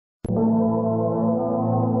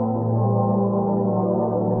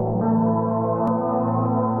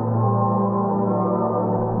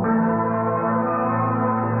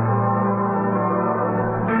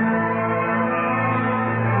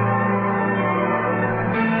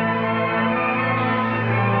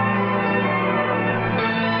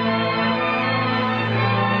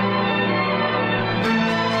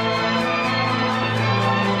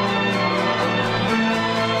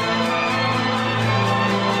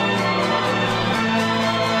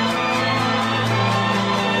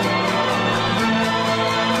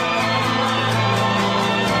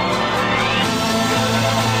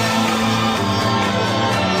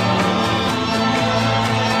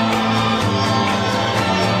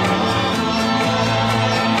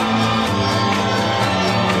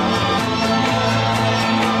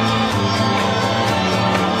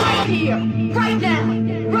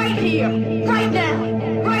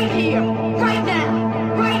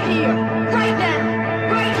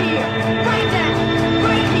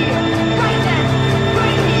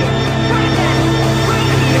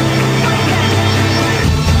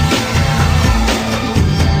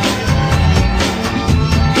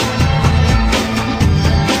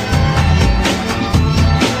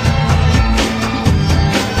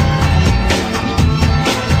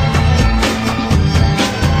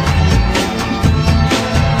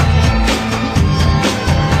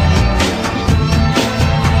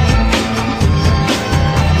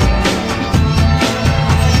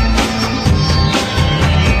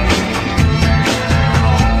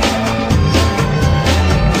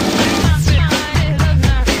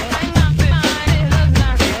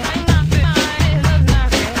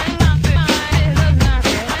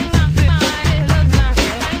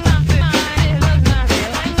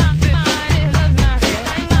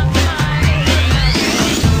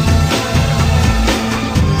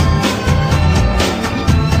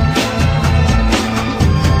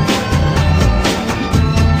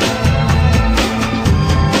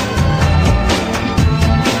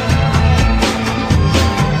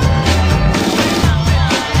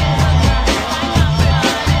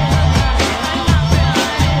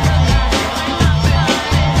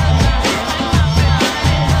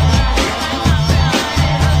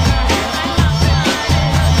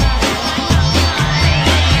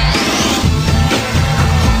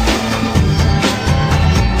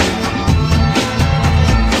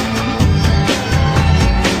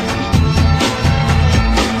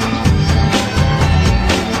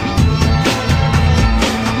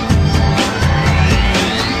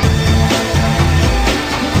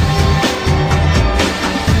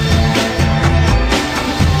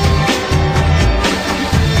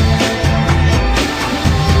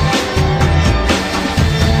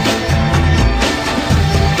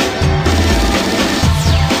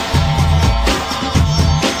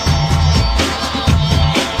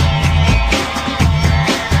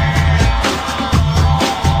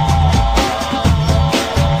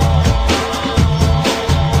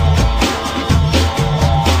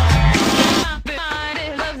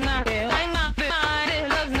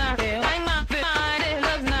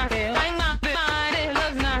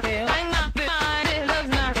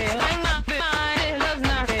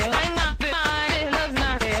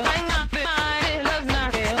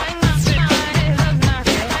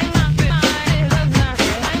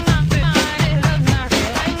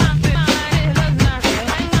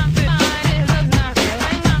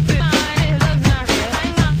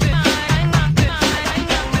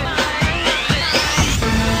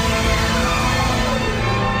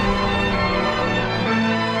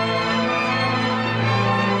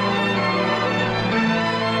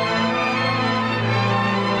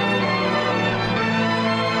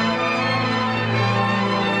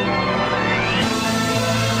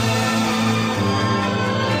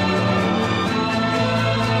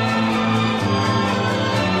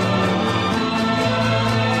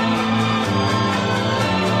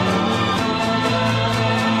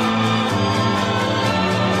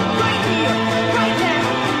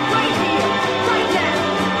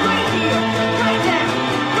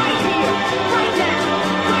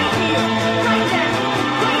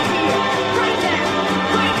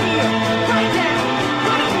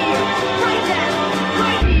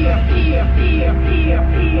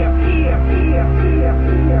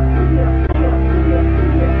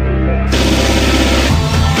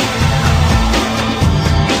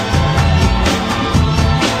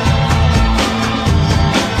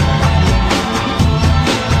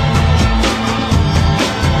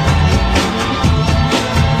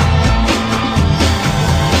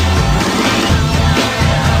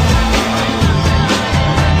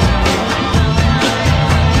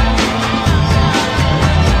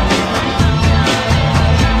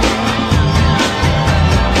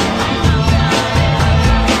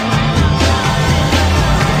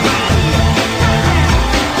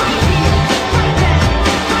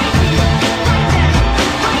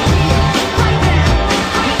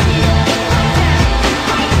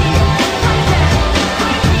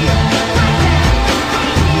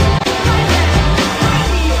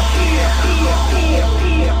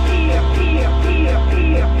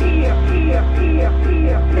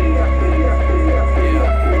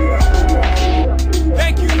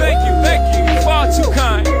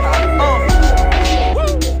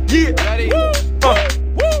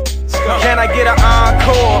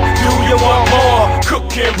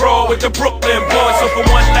With the Brooklyn boys, so for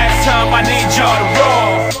one last time I need y'all to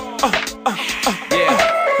roll.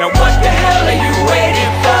 Now what the hell are you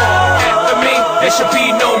waiting for? After me, there should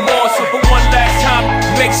be no more. So for one last time,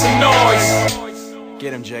 make some noise.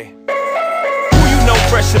 Get him, Jay. Who you know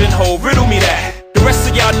fresher than Ho? Riddle me that. The rest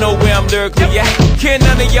of y'all know where I'm lyrically at. Can't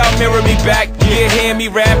none of y'all mirror me back. Yeah, hear me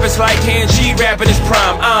rap, it's like Han G rapping his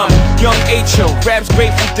prime. I'm young H.O., raps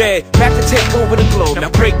Grateful Dead, back to take over the globe.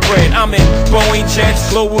 Now break bread, I'm in Boeing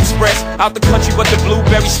Jets, Global Express, out the country but the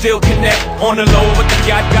blueberries still connect. On the low but the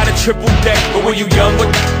yacht got a triple deck. But when you young,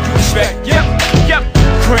 what you expect? Yep,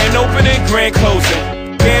 grand opening, grand closing.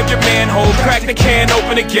 Damn your manhole, crack the can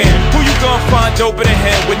open again. Who you gonna find open in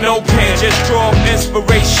him with no pen? Just draw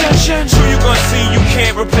inspiration. Who you gonna see you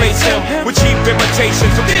can't replace him with cheap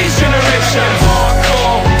imitations of these generations?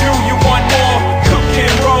 Hardcore, do you want more? Cook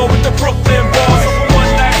and roll with the Brooklyn boys. So for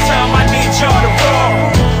one last time I need y'all to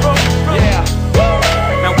roll. Yeah.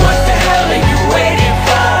 Now what the hell are you waiting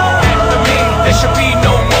for? After me, there should be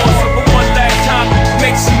no more. So for one last time,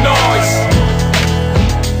 make some noise.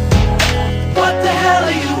 What the hell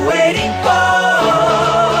are you waiting for?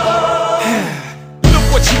 Look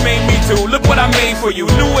what you made me do, look what I made for you.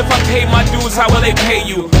 Knew if I paid my dues, how will they pay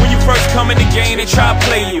you? When you first come in the game, they try to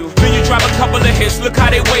play you. Then you drop a couple of hits, look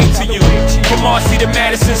how they wait to you. From Marcy to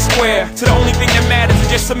Madison Square, to the only thing that matters is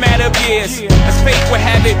just a matter of years. As fate would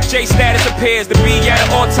have it, J status appears to be at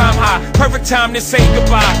an all-time high. Perfect time to say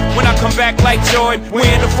goodbye. When I come back like Jordan, we're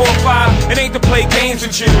in the 4-5. It ain't to play games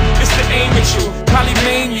with you, it's to aim at you, probably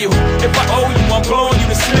maim you. If I owe you, I'm blowing you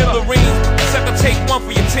to smithereens. Except I take one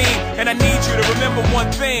for your team, and I need you to remember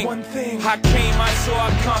one thing. I came, I saw,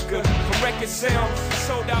 I conquered. For record sales,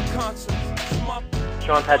 sold out concerts.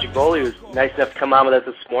 Sean Patrick Bowley was nice enough to come on with us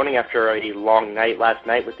this morning after a long night last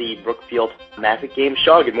night with the Brookfield Massive game.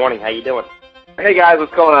 Sean, good morning. How you doing? Hey guys,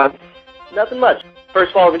 what's going on? Nothing much.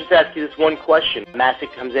 First of all, let me just ask you this one question.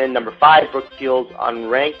 Massive comes in number 5, Brookfield's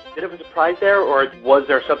unranked. Bit of a surprise there, or was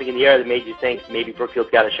there something in the air that made you think maybe Brookfield's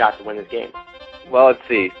got a shot to win this game? Well, let's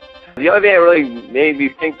see. The only thing that really made me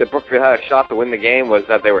think that Brookfield had a shot to win the game was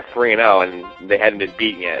that they were 3-0 and they hadn't been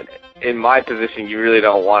beaten yet. In my position, you really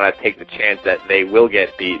don't want to take the chance that they will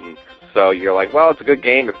get beaten. So you're like, well, it's a good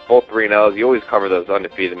game. It's both 3-0s. You always cover those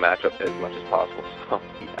undefeated matchups as much as possible. So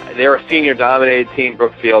they're a senior-dominated team,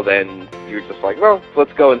 Brookfield, and you're just like, well,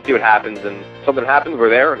 let's go and see what happens. And something happens, we're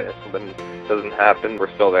there, and if something doesn't happen,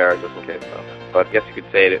 we're still there, just in case. So. But I guess you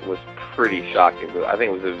could say it was pretty shocking. I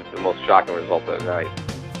think it was the most shocking result of the night.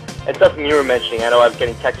 And something you were mentioning, I know I was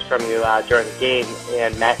getting texts from you during the game,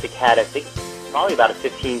 and Massive had, I think, probably about a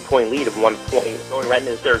 15-point lead at one point going right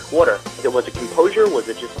into the third quarter. Was it composure? Was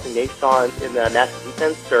it just something they saw in the Massive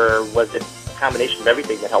defense, or was it a combination of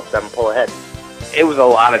everything that helped them pull ahead? It was a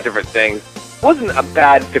lot of different things. It wasn't a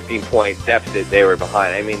bad 15-point deficit they were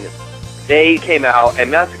behind. I mean, they came out,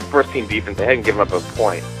 and Massiv's first-team defense, they hadn't given up a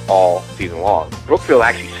point all season long. Brookfield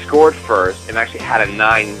actually scored first and actually had a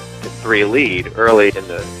 9-3 lead early in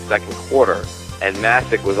the second quarter, and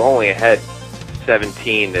Massive was only ahead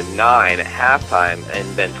 17-9 at halftime,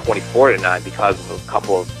 and then 24-9 because of a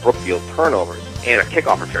couple of Brookfield turnovers and a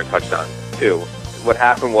kickoff return touchdown too. What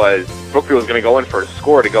happened was Brookfield was going to go in for a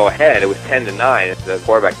score to go ahead. It was 10-9. The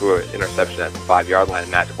quarterback threw an interception at the 5-yard line,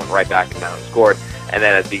 and Massive went right back and down and scored. And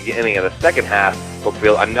then at the beginning of the second half,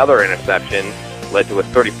 Brookfield, another interception led to a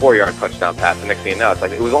 34-yard touchdown pass. The next thing you know, it's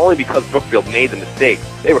like it was only because Brookfield made the mistakes.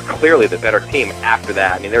 They were clearly the better team after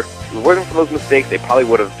that. I mean, if it wasn't for those mistakes, they probably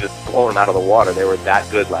would have just blown them out of the water. They were that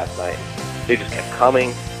good last night. They just kept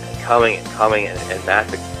coming and coming, and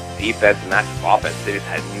Massac's defense and Massac's offense, they just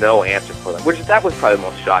had no answer for them, that was probably the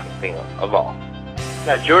most shocking thing of all.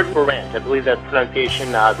 Now, Jordan Burandt, I believe that's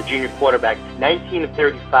pronunciation, the junior quarterback, 19 of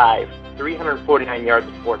 35, 349 yards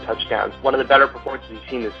and 4 touchdowns. One of the better performances you've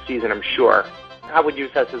seen this season, I'm sure. How would you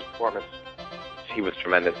assess his performance? He was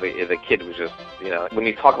tremendous. The kid was just, when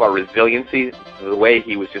you talk about resiliency, the way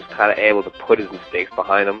he was just kind of able to put his mistakes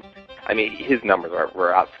behind him, I mean, his numbers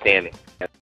were outstanding.